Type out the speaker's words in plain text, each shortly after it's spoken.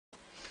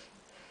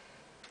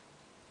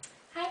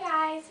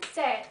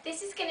So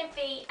this is going to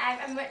be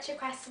a much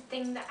requested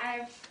thing that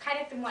I've kind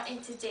of been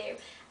wanting to do,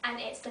 and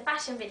it's the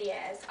fashion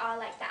videos, or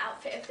like the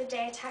outfit of the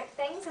day type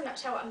things. I'm not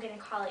sure what I'm going to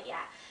call it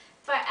yet.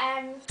 But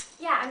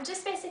yeah, I'm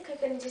just basically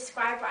going to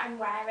describe what I'm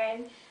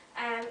wearing,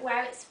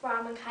 where it's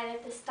from, and kind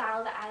of the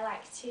style that I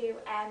like to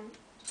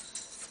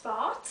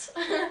sport.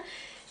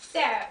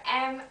 So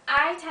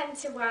I tend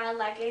to wear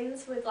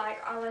leggings with like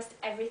almost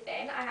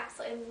everything. I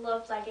absolutely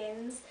love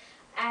leggings.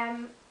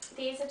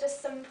 These are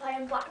just some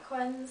plain black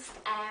ones.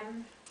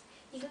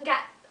 You can get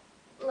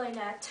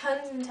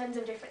tons and tons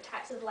of different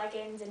types of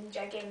leggings and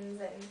jeggings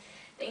and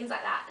things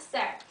like that. So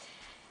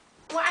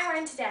what I'm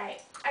wearing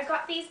today, I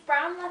got these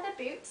brown leather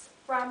boots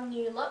from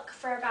New Look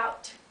for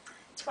about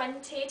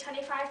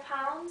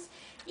 £20–25.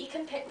 You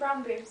can pick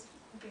brown boots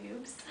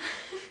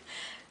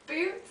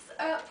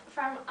up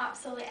from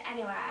absolutely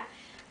anywhere.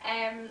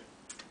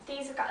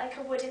 These have got like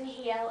a wooden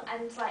heel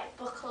and like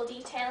buckle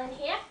detail in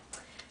here,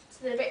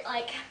 so they're a bit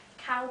like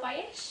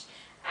cowboyish.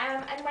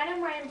 And when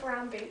I'm wearing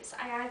brown boots,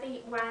 I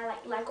either wear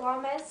like leg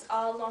warmers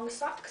or long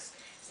socks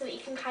so that you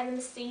can kind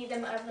of see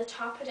them over the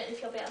top. I don't know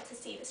if you'll be able to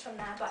see this from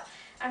there, but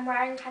I'm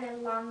wearing kind of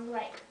long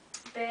like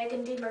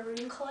burgundy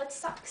maroon coloured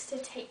socks to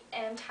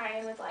tie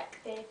in with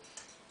like the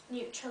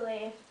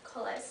neutrally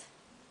colours.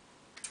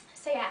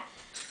 So yeah,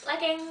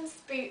 leggings,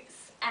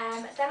 boots,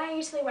 then I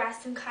usually wear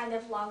some kind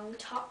of long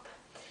top.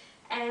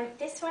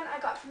 This one I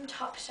got from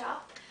Topshop.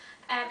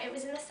 It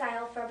was in the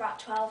sale for about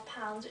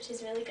 £12, which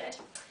is really good.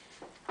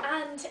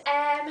 And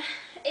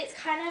it's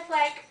kind of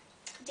like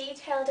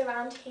detailed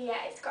around here.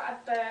 It's got a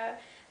bow,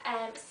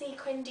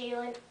 sequin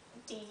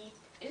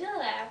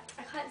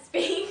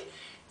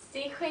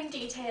sequin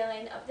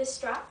detailing of the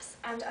straps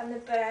and on the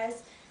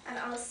bows, and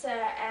also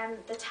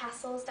the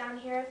tassels down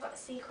here have got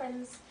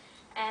sequins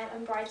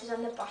embroidered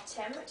on the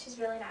bottom, which is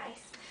really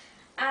nice.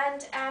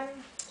 And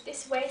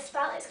this waist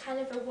belt is kind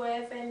of a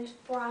woven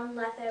brown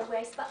leather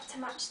waist belt to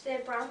match the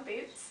brown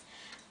boots.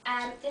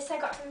 This I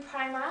got from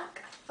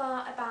Primark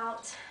for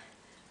about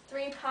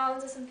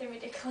 £3 or something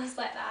ridiculous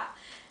like that.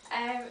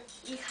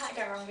 You can't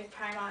go wrong with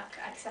Primark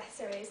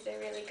accessories, they're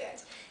really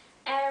good.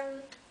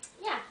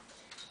 Yeah,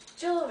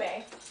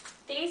 jewellery.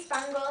 These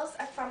bangles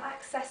are from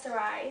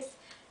Accessorize.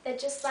 They're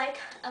just like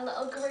a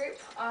little group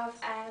of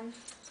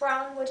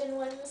brown wooden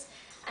ones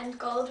and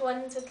gold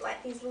ones with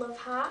like these love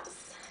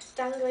hearts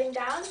dangling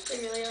down.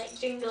 They're really like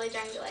jingly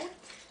jangly,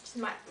 which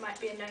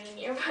might be annoying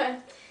you, but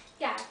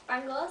yeah,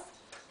 bangles.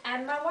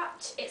 And my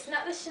watch, it's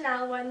not the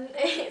Chanel one,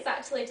 it's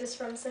actually just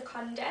from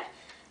Seconda,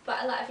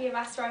 but a lot of you have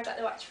asked where I got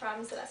the watch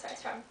from, so that's where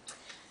it's from.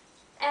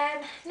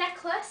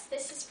 Necklace,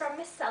 this is from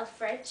Miss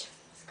Selfridge.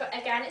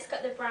 It's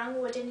got the brown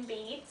wooden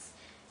beads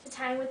to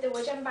tie in with the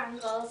wooden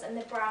bangles and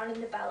the brown in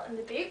the belt and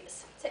the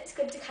boots, so it's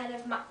good to kind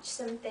of match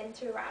something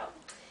throughout.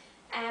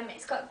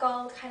 It's got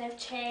gold kind of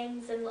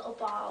chains and little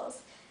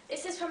balls.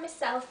 This is from Miss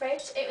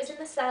Selfridge. It was in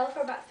the sale for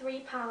about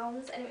 £3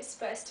 and it was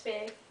supposed to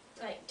be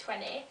like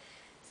 20.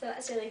 So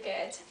that's really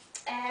good.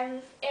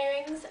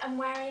 Earrings, I'm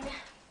wearing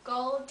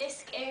gold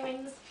disc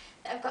earrings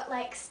that have got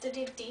like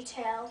studded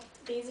detail.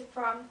 These are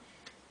from,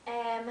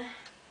 I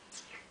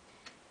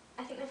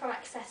think they're from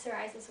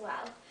Accessorize as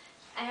well.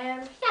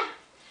 Yeah,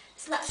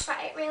 so that's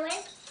about it really.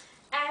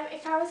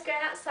 If I was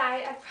going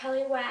outside, I'd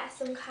probably wear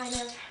some kind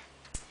of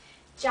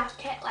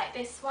jacket like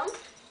this one.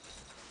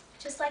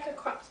 Just like a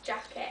cropped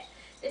jacket.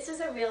 This was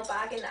a real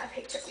bargain that I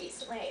picked up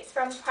recently. It's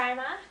from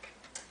Primark.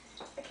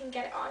 If I can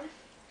get it on.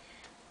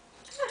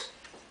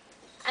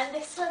 And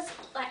this was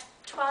like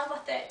 £12 or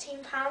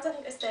 £13, I think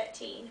it was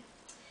 13.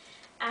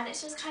 And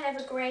it's just kind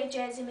of a grey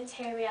jersey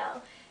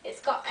material.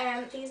 It's got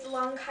these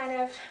long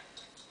kind of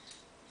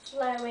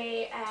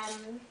flowy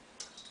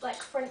like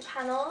front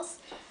panels,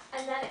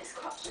 and then it's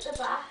cropped at the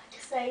back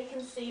so you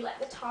can see like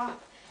the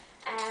top.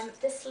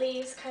 The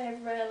sleeves kind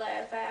of roll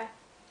over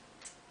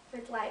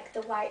with like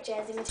the white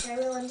jersey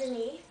material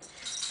underneath,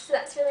 so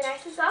that's really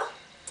nice as well.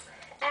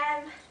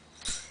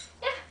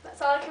 Yeah,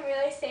 that's all I can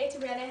really say, to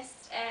be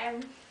honest.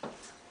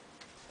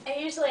 I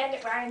usually end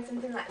up wearing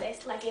something like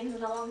this, leggings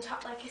and a long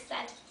top like I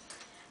said.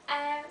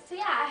 So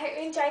yeah, I hope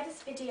you enjoyed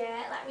this video.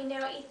 Let me know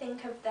what you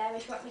think of them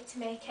if you want me to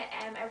make it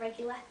a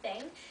regular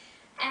thing.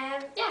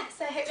 Yeah,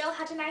 so I hope you all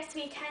had a nice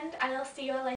weekend, and I'll see you all later.